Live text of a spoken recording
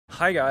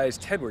Hi guys,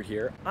 Tedward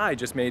here. I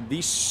just made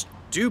the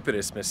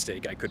stupidest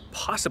mistake I could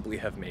possibly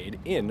have made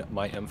in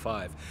my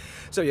M5.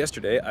 So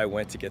yesterday I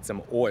went to get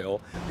some oil.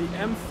 The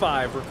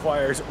M5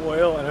 requires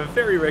oil on a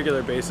very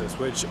regular basis,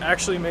 which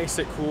actually makes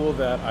it cool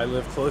that I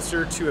live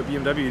closer to a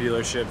BMW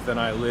dealership than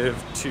I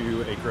live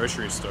to a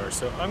grocery store.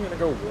 So I'm gonna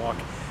go walk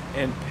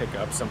and pick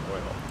up some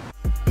oil.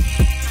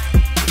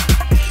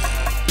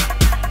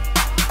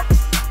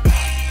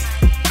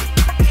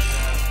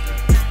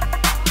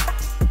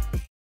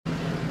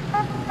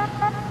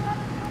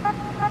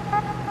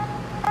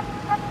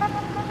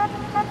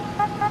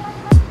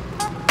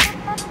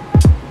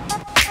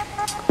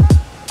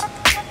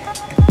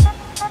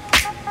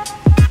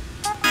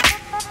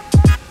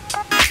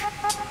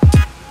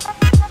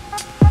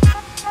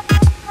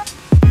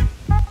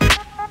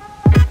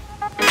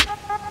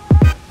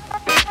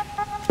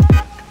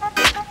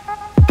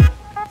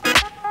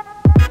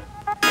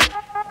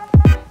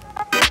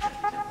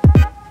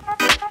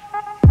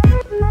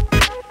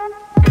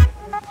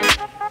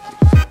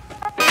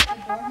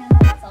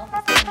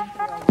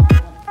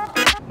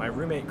 My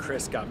roommate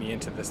Chris got me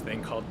into this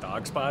thing called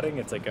dog spotting.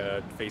 It's like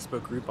a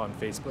Facebook group on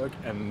Facebook,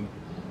 and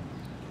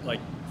like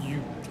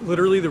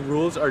literally the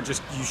rules are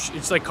just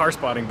it's like car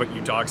spotting, but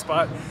you dog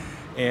spot,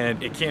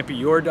 and it can't be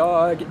your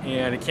dog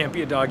and it can't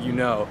be a dog you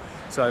know.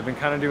 So I've been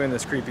kind of doing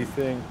this creepy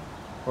thing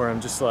where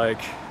I'm just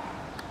like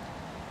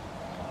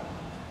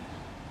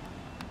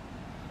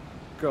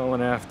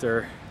going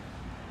after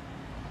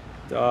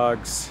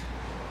dogs.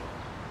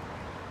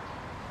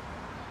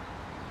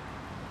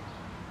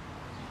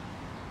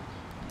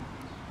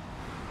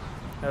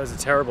 That was a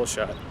terrible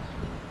shot,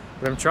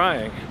 but I'm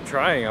trying.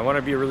 I want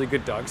to be a really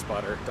good dog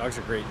spotter. Dogs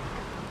are great.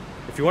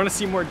 If you want to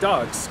see more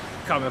dogs,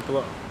 comment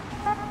below.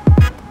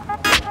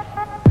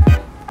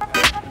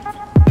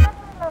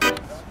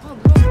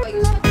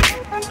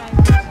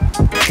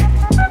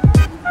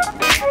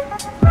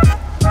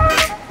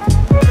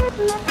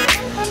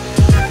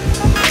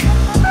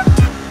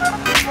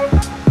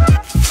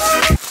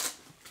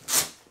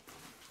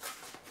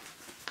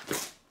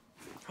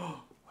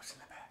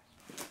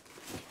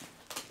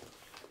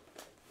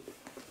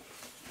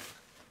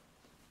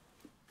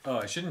 Oh,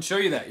 I shouldn't show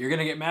you that. You're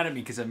gonna get mad at me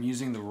because I'm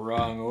using the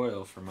wrong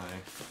oil for my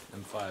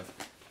M5.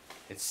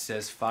 It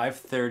says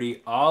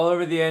 530 all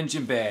over the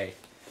engine bay.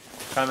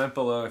 Comment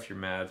below if you're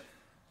mad.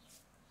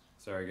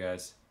 Sorry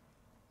guys.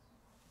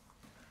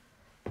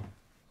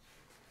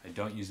 I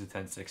don't use the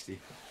 1060.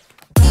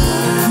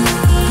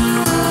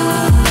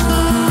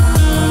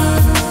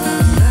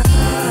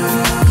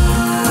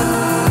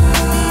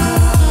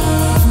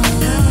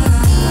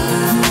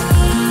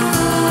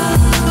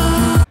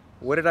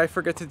 What did I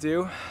forget to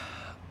do?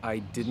 I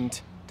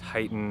didn't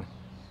tighten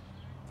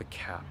the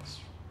caps.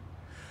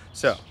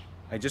 So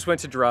I just went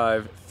to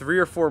drive 3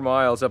 or 4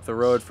 miles up the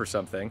road for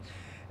something,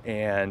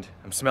 and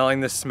I'm smelling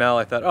this smell.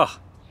 I thought,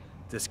 oh,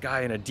 this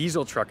guy in a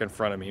diesel truck in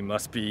front of me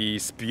must be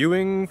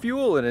spewing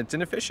fuel and it's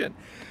inefficient.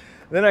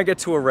 Then I get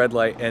to a red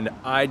light and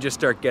I just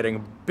start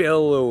getting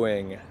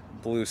billowing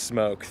blue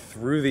smoke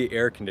through the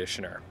air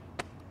conditioner.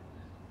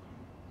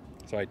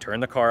 So I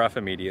turn the car off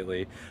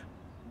immediately.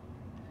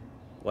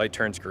 Light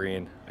turns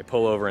green. I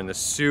pull over in this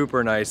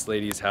super nice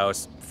lady's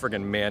house,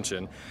 friggin'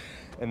 mansion.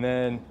 And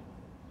then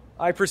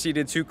I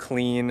proceeded to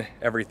clean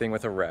everything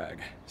with a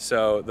rag.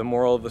 So the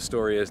moral of the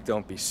story is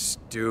don't be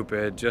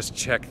stupid. Just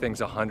check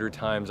things 100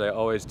 times. I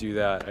always do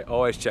that. I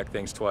always check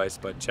things twice,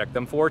 but check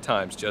them 4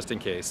 times just in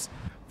case.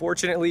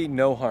 Fortunately,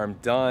 no harm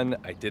done.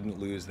 I didn't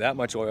lose that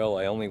much oil.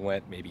 I only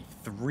went maybe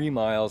 3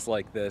 miles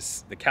like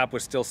this. The cap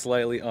was still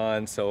slightly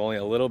on, so only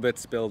a little bit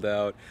spilled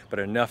out, but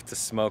enough to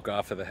smoke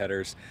off of the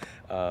headers.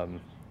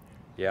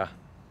 Yeah,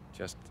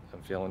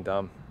 I'm feeling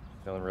dumb,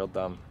 feeling real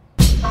dumb.